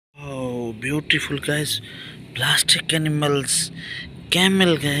beautiful guys. Plastic animals.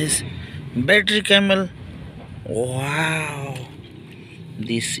 Camel guys. Battery camel. Wow.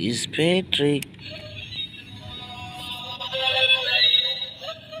 This is battery.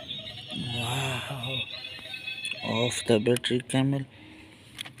 Wow. Of the battery camel.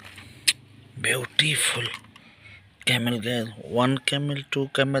 Beautiful. Camel guys. One camel, two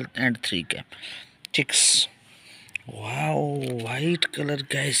camel and three camel. Chicks. Wow. White color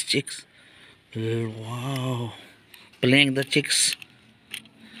guys. Chicks. Wow. Playing the chicks.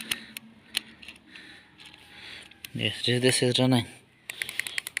 Yes, this is running.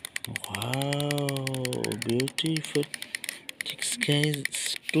 Wow, beautiful chicks,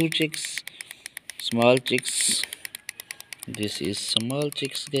 guys. Two chicks, small chicks. This is small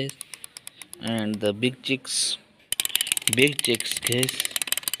chicks, guys, and the big chicks, guys.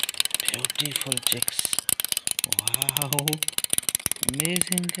 Beautiful chicks. Wow,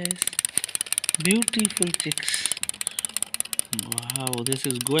 amazing, guys. Beautiful chicks. Wow, this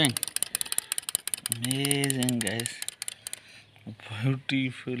is going amazing, guys.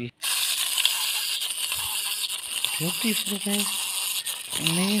 Beautiful. Beautiful guys,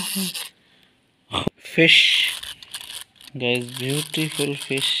 amazing fish, guys. Beautiful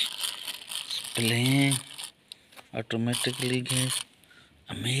fish playing automatically, guys.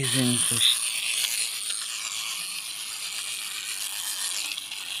 Amazing fish.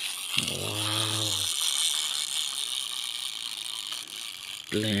 Wow,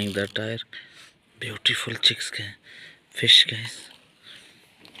 playing the tire. Beautiful chicks, guys. Fish, guys.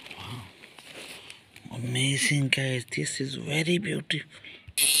 Wow, amazing, guys. This is very beautiful.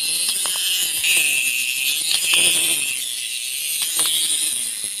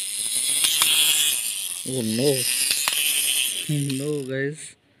 Oh no. No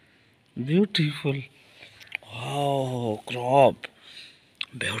guys, beautiful. Wow, crab,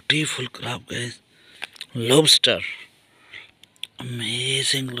 beautiful crab, guys. Lobster,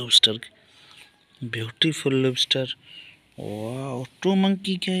 amazing lobster, beautiful lobster. Wow, two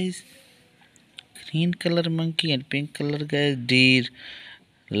monkey, guys. Green color monkey and pink color, guys. Deer,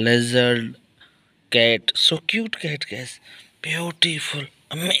 lizard, cat. So cute cat, guys. Beautiful,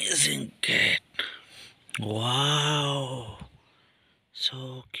 amazing cat. Wow,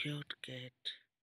 so cute cat.